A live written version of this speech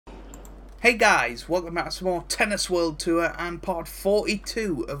Hey guys, welcome back to some more Tennis World Tour and part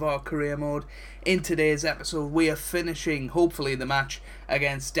 42 of our career mode. In today's episode we are finishing, hopefully, the match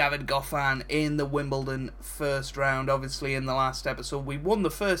against David Goffin in the Wimbledon first round. Obviously in the last episode we won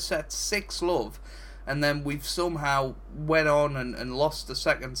the first set 6-love and then we've somehow went on and lost the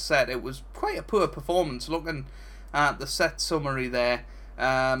second set. It was quite a poor performance looking at the set summary there.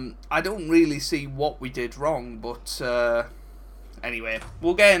 I don't really see what we did wrong, but anyway,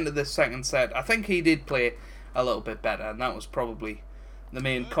 we'll get into this second set. I think he did play a little bit better, and that was probably the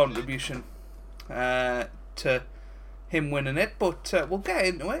main contribution to him winning it. But we'll get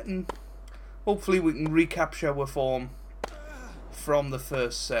into it, and hopefully we can recapture our form from the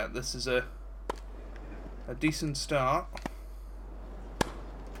first set. This is a decent start.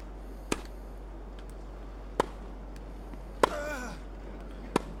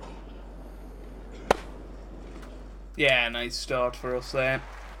 Yeah, nice start for us there.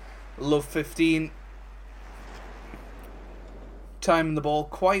 Love 15. Timing the ball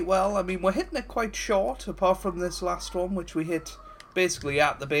quite well. I mean, we're hitting it quite short, apart from this last one, which we hit basically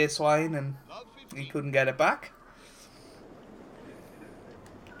at the baseline and he couldn't get it back.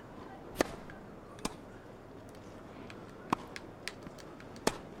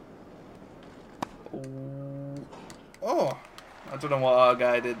 Oh, I don't know what our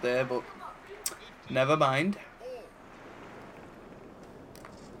guy did there, but never mind.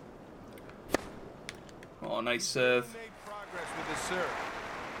 Oh, nice serve. Progress with the serve.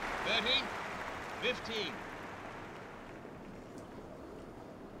 30, 15.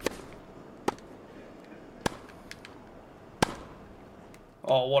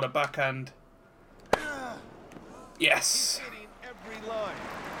 Oh, what a backhand. Yes. Every line.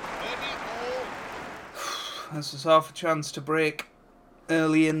 30 all. This is half a chance to break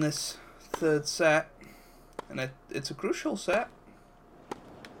early in this third set. And it's a crucial set.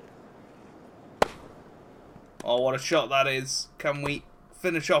 Oh, what a shot that is. Can we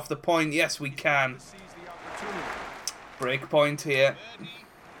finish off the point? Yes, we can. Break point here. 30,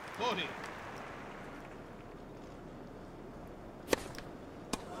 40.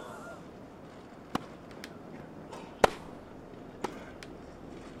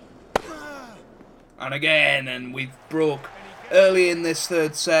 And again, and we've broke early in this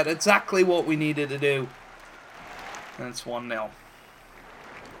third set. Exactly what we needed to do. And it's 1-0.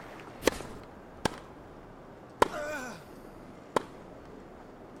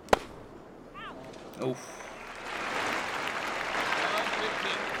 Oof.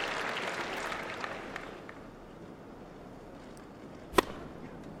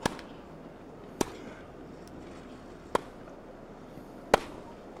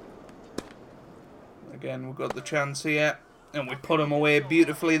 Again, we've got the chance here, and we put him away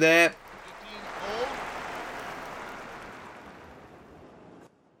beautifully there.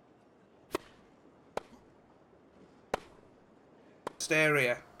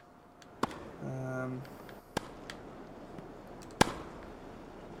 Area.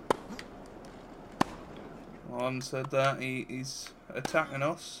 One said that he's attacking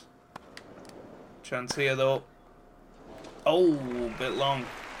us. Chance here though. Oh, a bit long.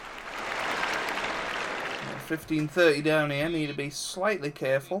 15-30 down here. Need to be slightly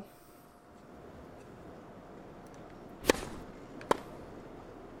careful.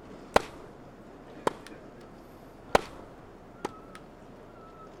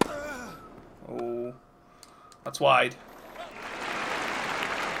 Oh, that's wide.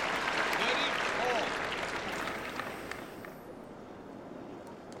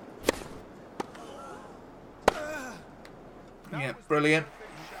 Yeah, brilliant.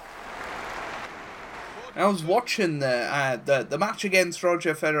 I was watching the match against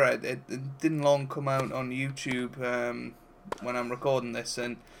Roger Federer. It didn't long come out on YouTube when I'm recording this,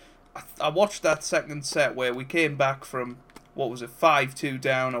 and I watched that second set where we came back from, what was it, 5-2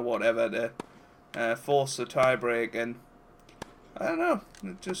 down or whatever to force a tiebreak, and I don't know,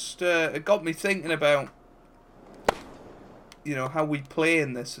 it just it got me thinking about, you know, how we play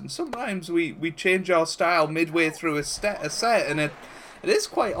in this, and sometimes we change our style midway through a set, and it is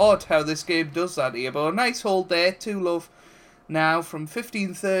quite odd how this game does that here. But a nice hold there, 2-love now from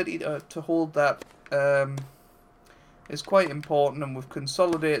 15-30 to hold that is quite important, and we've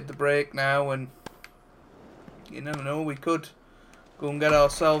consolidated the break now, and you never know, we could go and get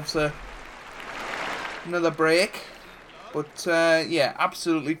ourselves another break. But yeah,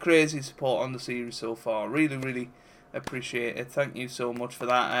 absolutely crazy support on the series so far. Really, really appreciate it. Thank you so much for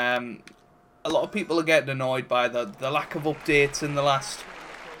that. A lot of people are getting annoyed by the lack of updates in the last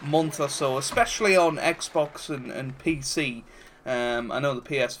month or so, especially on Xbox and PC. I know the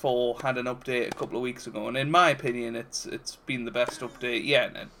PS4 had an update a couple of weeks ago, and in my opinion, it's been the best update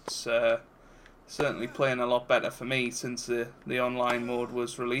yet. It's certainly playing a lot better for me since the online mode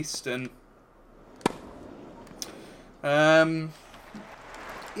was released. And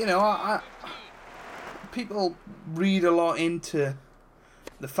you know, people read a lot into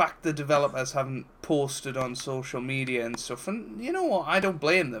the fact the developers haven't posted on social media and stuff, and you know what, I don't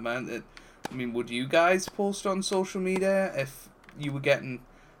blame them. I mean, would you guys post on social media if you were getting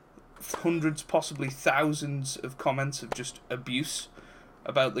hundreds, possibly thousands of comments of just abuse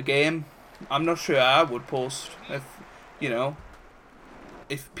about the game? I'm not sure I would post if, you know,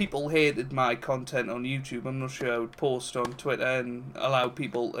 if people hated my content on YouTube. I'm not sure I would post on Twitter and allow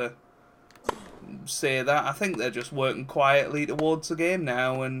people to say that. I think they're just working quietly towards the game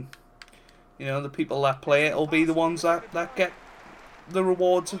now, and you know, the people that play it will be the ones that get the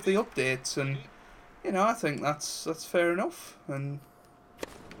rewards of the updates, and you know, I think that's fair enough. And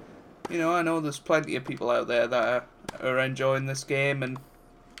you know, I know there's plenty of people out there that are enjoying this game, and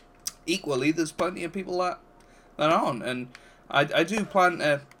equally there's plenty of people that aren't. And I do plan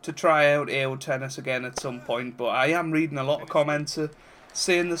to try out AO Tennis again at some point, but I am reading a lot of comments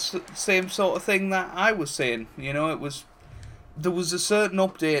saying the same sort of thing that I was saying. You know, there was a certain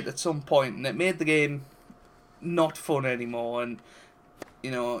update at some point, and it made the game not fun anymore. And you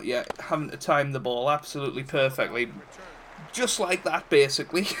know, yeah, having to time the ball absolutely perfectly, just like that,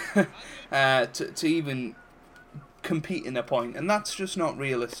 basically, to even compete in a point, and that's just not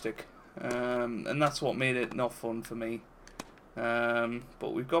realistic. And that's what made it not fun for me.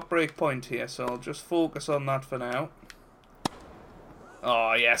 But we've got breakpoint here, so I'll just focus on that for now.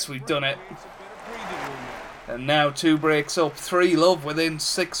 Oh yes, we've done it. And now 2 breaks up, 3 love within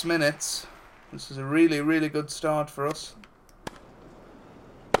 6 minutes. This is a really, really good start for us.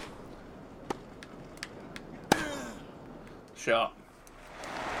 Shot.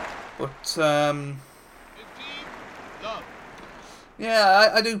 But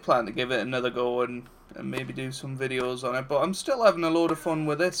yeah, I do plan to give it another go and maybe do some videos on it, but I'm still having a load of fun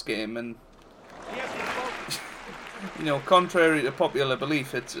with this game. And you know, contrary to popular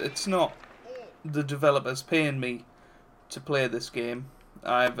belief, it's not the developers paying me to play this game.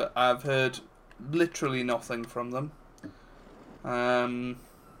 I've heard literally nothing from them. I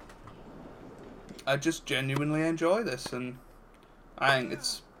just genuinely enjoy this, and I think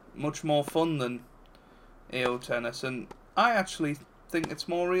it's much more fun than AO Tennis, and I actually think it's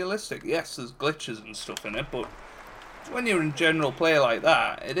more realistic. Yes, there's glitches and stuff in it, but when you're in general play like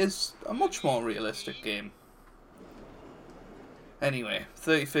that, it is a much more realistic game. Anyway,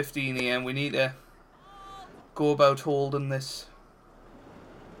 30-15 here, and we need to go about holding this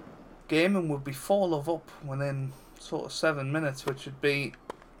game, and we'll be 4 love up within sort of 7 minutes, which would be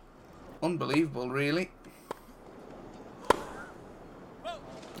unbelievable, really.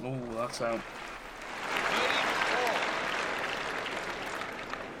 Oh, that's out.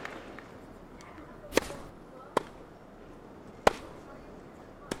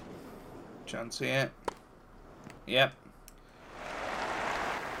 Chance here. Yep.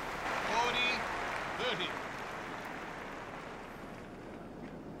 40-30.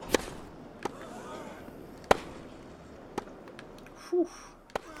 Whew.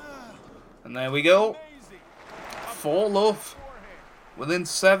 And there we go. 4 love within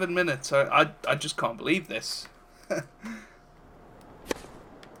 7 minutes. I just can't believe this.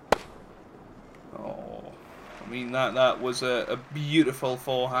 Oh, I mean, that was a beautiful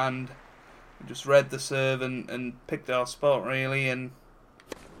forehand. We just read the serve and picked our spot, really. And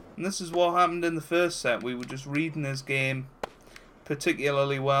this is what happened in the first set. We were just reading his game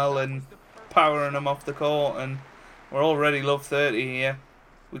particularly well and powering him off the court. And we're already love 30 here.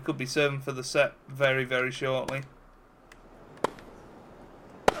 We could be serving for the set very, very shortly.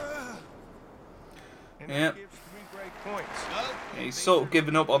 Yeah. Yeah, he's sort of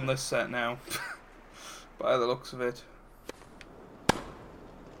given up on this set now, by the looks of it.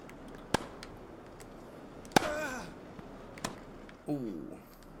 Ooh.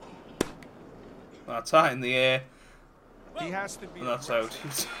 That's high in the air. He has to be. And that's out.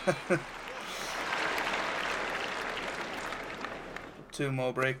 2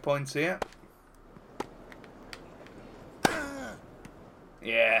 more break points here.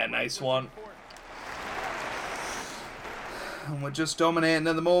 Yeah, nice one. And we're just dominating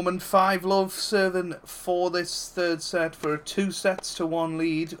at the moment. 5 love serving for this third set for a 2-1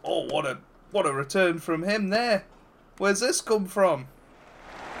 lead. Oh, what a return from him there. Where's this come from?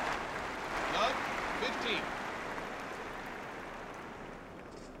 Love 15.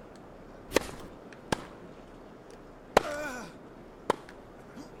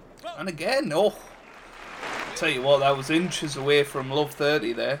 And again, oh. I'll tell you what, that was inches away from love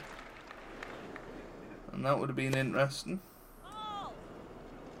 30 there. And that would have been interesting.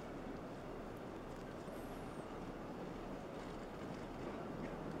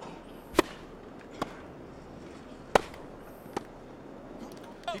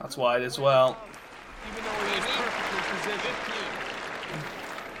 That's wide as well. Even though he is perfectly positioned. 15.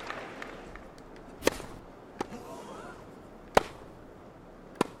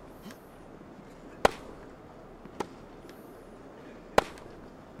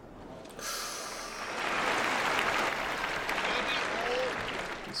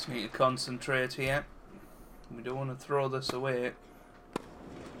 Just need to concentrate here. We don't want to throw this away.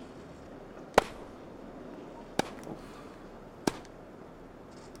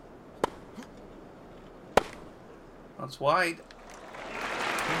 That's wide.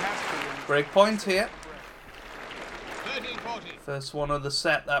 Break point here. 13-40. First one of the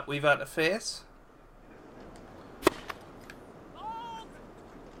set that we've had to face.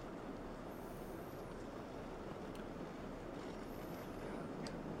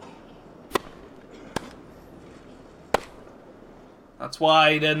 That's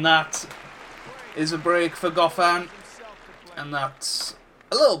wide, and that is a break for Goffin. And that's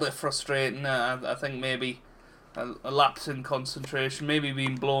a little bit frustrating. I think maybe a lapse in concentration, maybe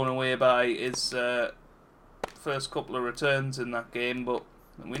being blown away by his first couple of returns in that game, but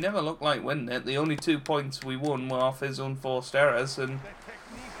we never looked like winning it. The only 2 points we won were off his unforced errors, and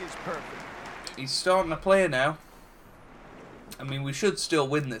he's starting to play now. I mean, we should still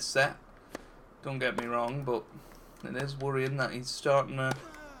win this set, don't get me wrong, but it is worrying that he's starting to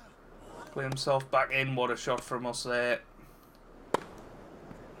play himself back in. What a shot from us there.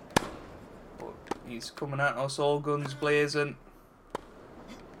 But he's coming at us all guns blazing.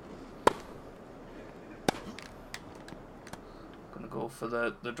 Gonna go for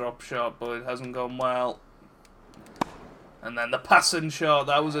the drop shot, but it hasn't gone well. And then the passing shot,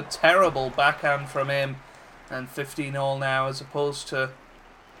 that was a terrible backhand from him. And 15-all now as opposed to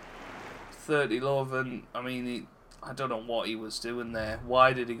 30 love. And I mean, I don't know what he was doing there.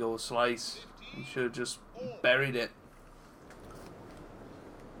 Why did he go slice? He should have just buried it.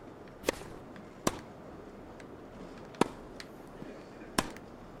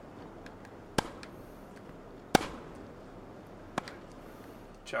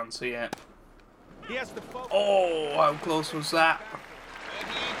 Chance here. Oh, how close was that?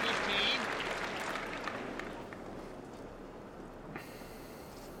 13-15.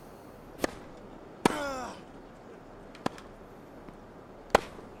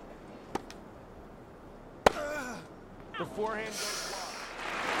 The forehand goes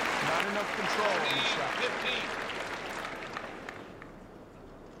wide. Not enough control on the shot. 15.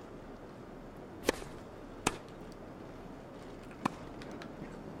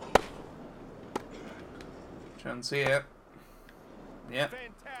 Chance here. Yep.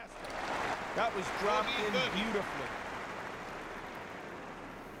 Fantastic. That was dropped in beautifully.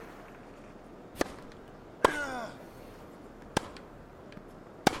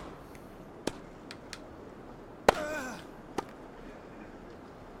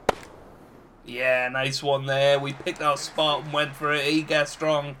 Yeah, nice one there. We picked our spot and went for it. He gets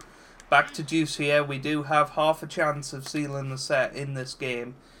strong. Back to juice here. We do have half a chance of sealing the set in this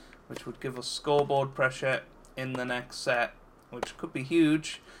game, which would give us scoreboard pressure in the next set, which could be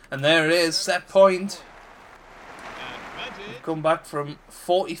huge. And there it is, set point. We've come back from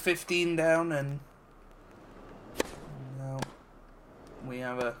 40-15 down, and now we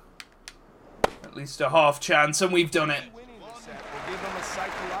have at least a half chance, and we've done it. Winning the set will give them a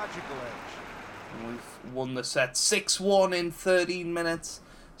psychological edge. And we've won the set 6-1 in 13 minutes.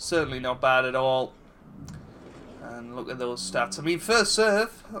 Certainly not bad at all. And look at those stats. I mean, first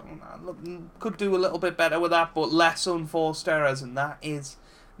serve, could do a little bit better with that, but less unforced errors, and that is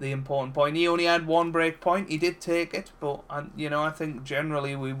the important point. He only had one break point. He did take it, but you know, I think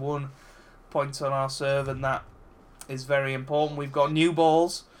generally we won points on our serve, and that is very important. We've got new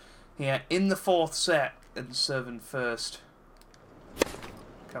balls here in the fourth set and serving first.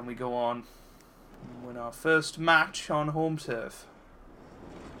 Can we go on and win our first match on home turf?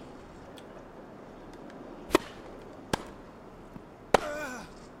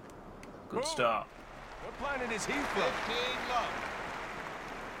 Good start. What planet is he from? 15 love.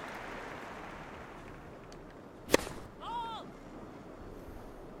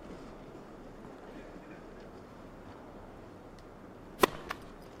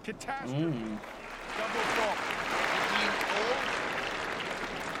 Catastrophe. Double fault. 15-all.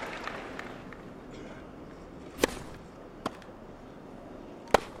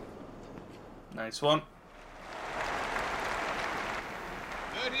 Nice one.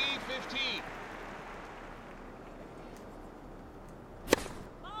 30-15.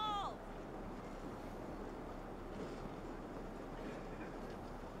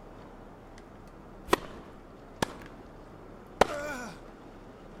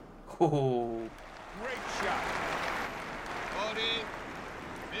 Oh, Great shot.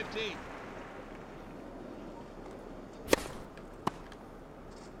 40-15. 15.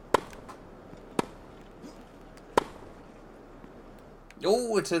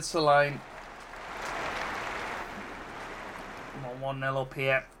 Oh, it hits the line. Come on, 1-0 up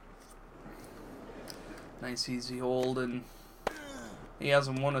here. Nice easy hold, and he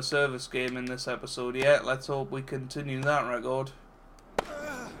hasn't won a service game in this episode yet. Let's hope we continue that record.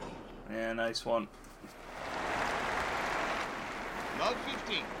 Yeah, nice one. Love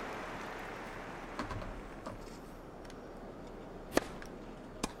 15.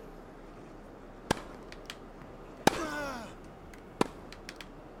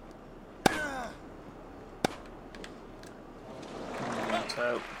 That's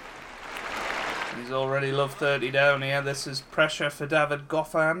out. He's already loved 30 down here. This is pressure for David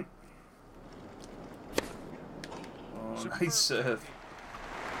Goffin. Oh, nice serve.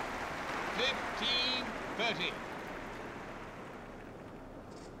 15-30.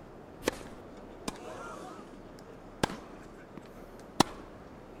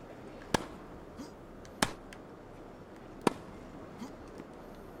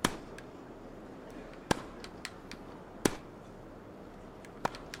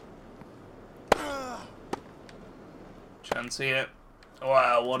 Chance here.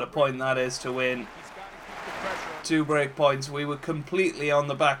 Wow, what a point that is to win. 2 break points. We were completely on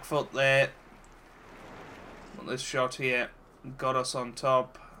the back foot there. But this shot here got us on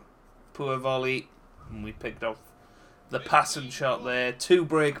top. Poor volley. And we picked up the passing shot there. 2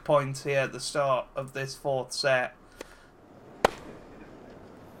 break points here at the start of this 4th set.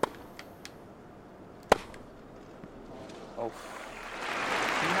 Oh.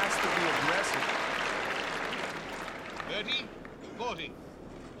 He has to be aggressive. 30-40.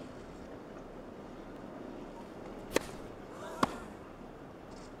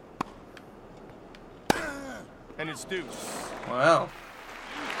 And it's deuce. Well.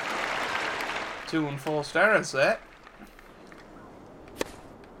 2 enforced errors there.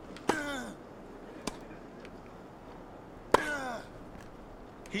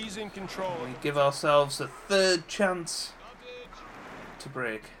 He's in control. We give ourselves a 3rd chance to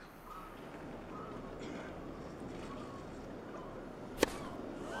break.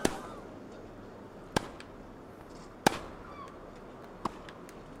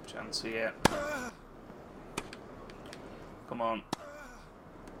 Chance here. Come on.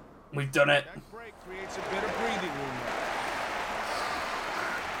 We've done it. That break creates a bit of breathing room.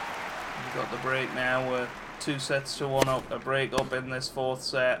 We've got the break now. We're 2 sets to 1 up. A break up in this 4th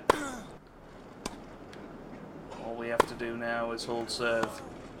set. All we have to do now is hold serve.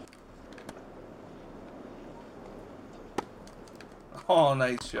 Oh,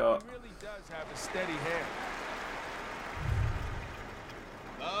 nice shot. He really does have a steady hand.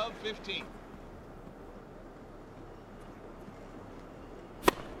 Love 15.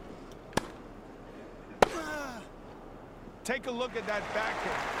 Take a look at that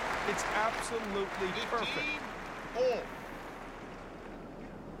backhand. It's absolutely perfect. 15-all.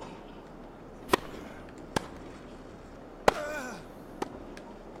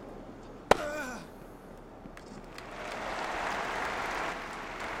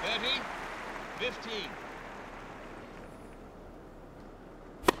 Thirty, 15.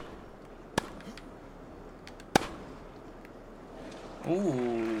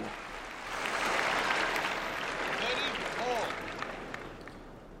 Ooh. 30-all.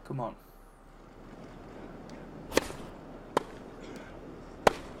 Come on.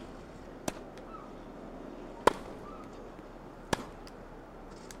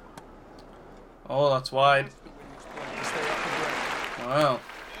 Oh, that's wide. To stay up the break. Wow.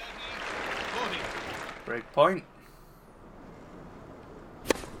 30-40. Break point.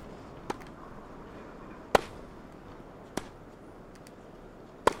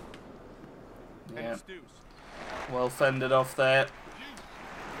 And Yeah. it's deuce. Well fended off there.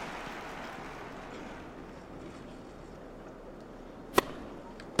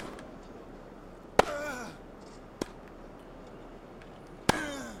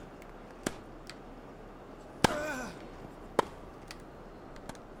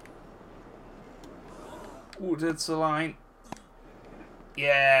 Ooh, it's the line. This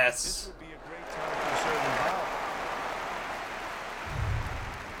Yes. would be a great time for serving foul.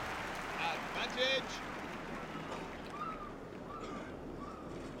 Advantage.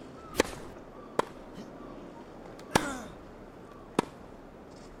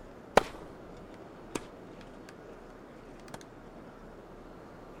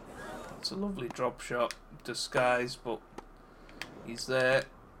 It's a lovely drop shot, disguise, but he's there.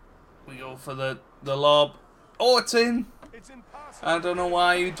 We go for the lob. Oh, it's in. It's impossible. I don't know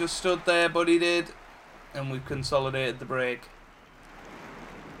why you just stood there, but he did. And we've consolidated the break.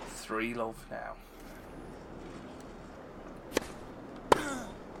 3 love now.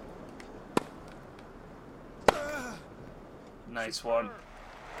 Nice one.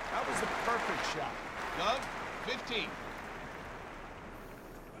 That was the perfect shot. Love, 15.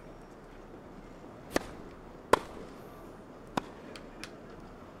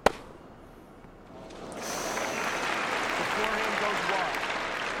 The forehand goes wide.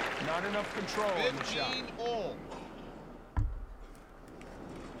 Not enough control in the shot. 15 all.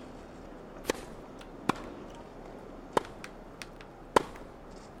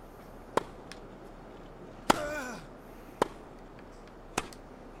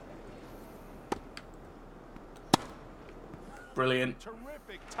 Brilliant.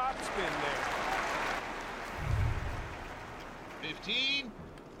 Terrific topspin there. 15,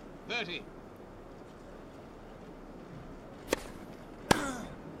 30. He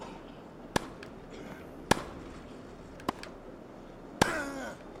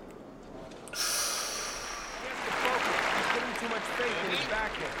has to focus. He's putting too much faith in his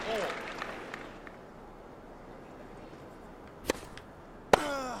backhand. All.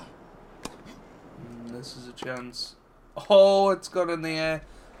 This is a chance. Oh, it's got in the air.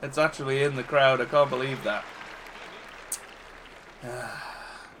 It's actually in the crowd. I can't believe that.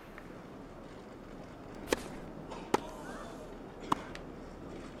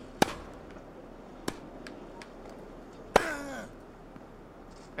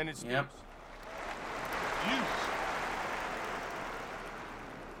 And it's Yep. Use.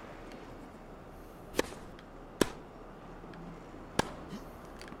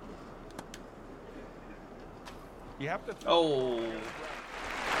 You have to. Oh.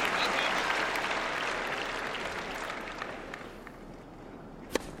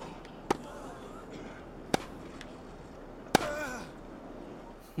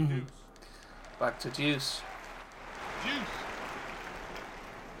 Back to deuce. Juice.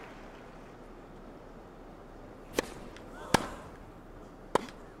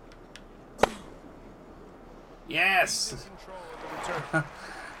 Yes. Control of the return.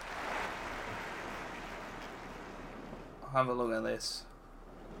 Have a look at this.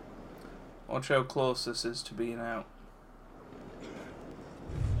 Watch how close this is to being out.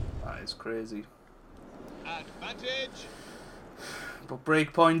 That is crazy. Advantage. But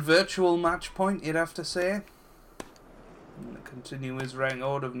breakpoint, virtual match point, you'd have to say. And continue his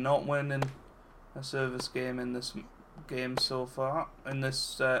record of not winning a service game in this game so far, in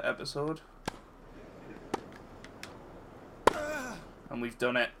this episode. And we've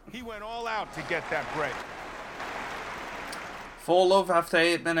done it. He went all out to get that break. 4 love after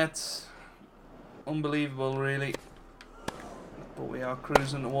 8 minutes. Unbelievable, really. But we are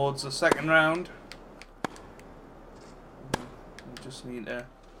cruising towards the second round. We just need to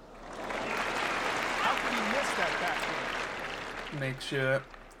How could he miss that backhand? make sure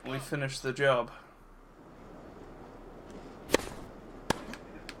we finish the job.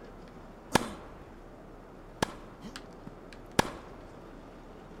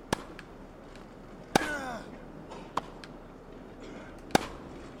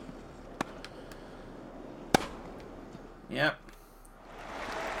 Yep.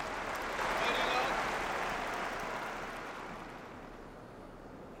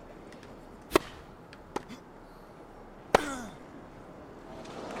 How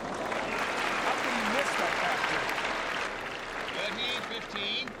could he miss that backhand? 30,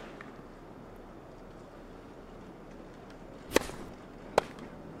 15.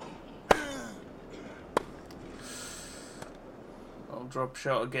 I'll drop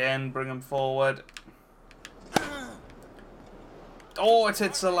shot again, bring him forward. Oh, it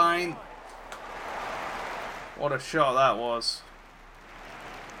hits the line. What a shot that was.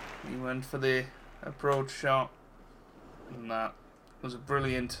 He went for the approach shot. And that was a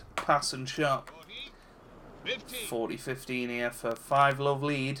brilliant pass and shot. 40, 15. 40-15 here for 5 love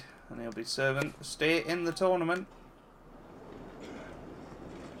lead. And he'll be serving to stay in the tournament.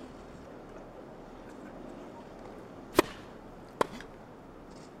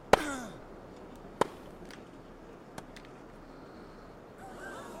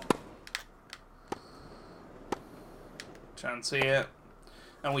 Chance here,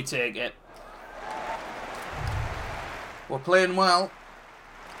 and we take it. We're playing well,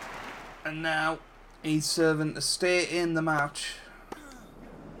 and now he's serving to stay in the match.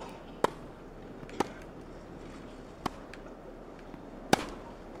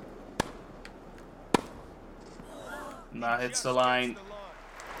 And that hits the line.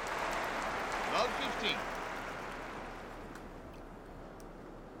 Love, 15.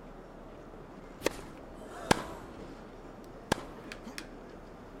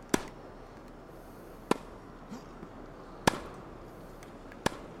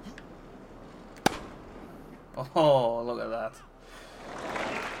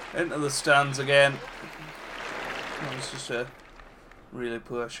 Into the stands again. That was just a really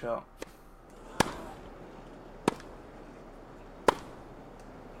poor shot.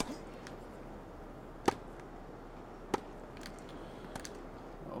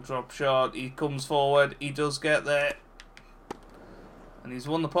 Little drop shot. He comes forward. He does get there. And he's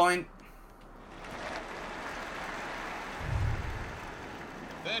won the point.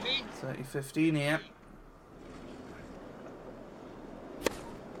 30-15 here.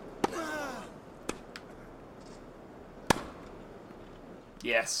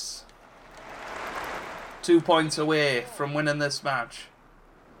 Yes. 2 points away from winning this match.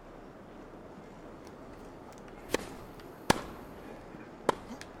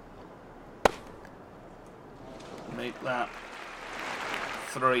 Make that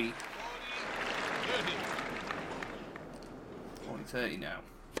 3. 40-30 now.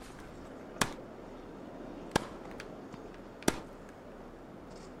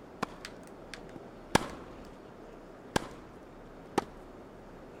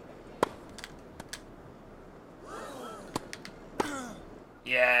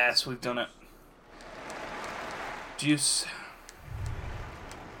 Yes, we've done it. Deuce.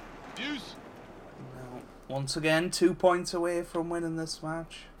 Deuce. Now, once again, 2 points away from winning this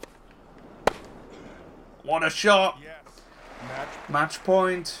match. What a shot! Yes. Match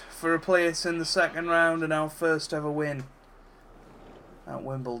point for a place in the second round and our first ever win at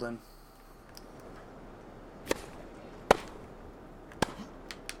Wimbledon.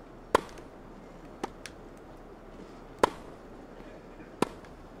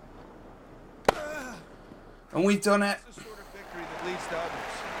 And we've done it. That's the sort of victory that leads to others.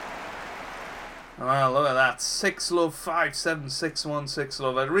 Well, look at that. 6-love, 5-7, 6-1,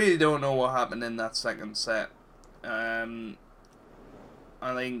 6-love. I really don't know what happened in that second set. I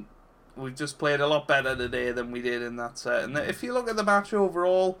think we've just played a lot better today than we did in that set. And if you look at the match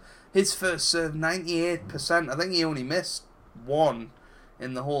overall, his first serve, 98%. I think he only missed 1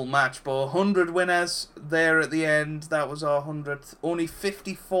 in the whole match. But 100 winners there at the end. That was our 100th. Only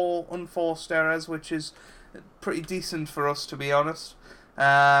 54 unforced errors, which is pretty decent for us, to be honest.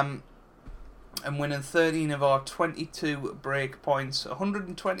 And winning 13 of our 22 break points.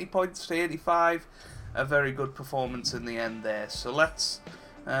 120 points to 85. A very good performance in the end there. So let's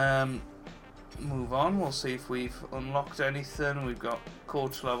move on. We'll see if we've unlocked anything. We've got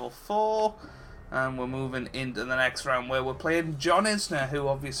coach level 4. And we're moving into the next round where we're playing John Isner, who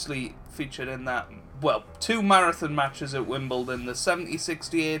obviously featured in that, well, 2 marathon matches at Wimbledon. The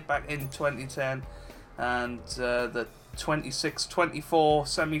 70-68 back in 2010 and the 26-24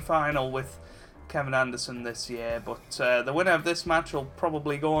 semi-final with Kevin Anderson this year. But the winner of this match will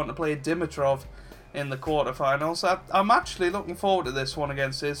probably go on to play Dimitrov in the quarterfinals. I'm actually looking forward to this one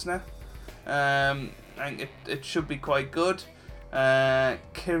against Isner. I think it should be quite good.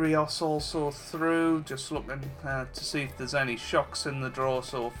 Kyrgios also through. Just looking to see if there's any shocks in the draw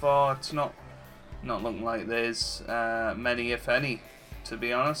so far. It's not looking like there's many, if any, to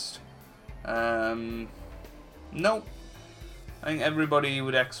be honest. Nope. I think everybody you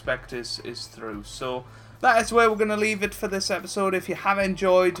would expect is through. So that is where we're going to leave it for this episode. If you have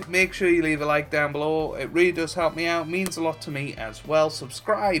enjoyed, make sure you leave a like down below. It really does help me out. It means a lot to me as well.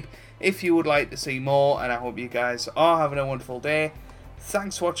 Subscribe if you would like to see more. And I hope you guys are having a wonderful day.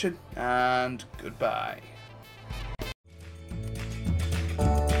 Thanks for watching and goodbye.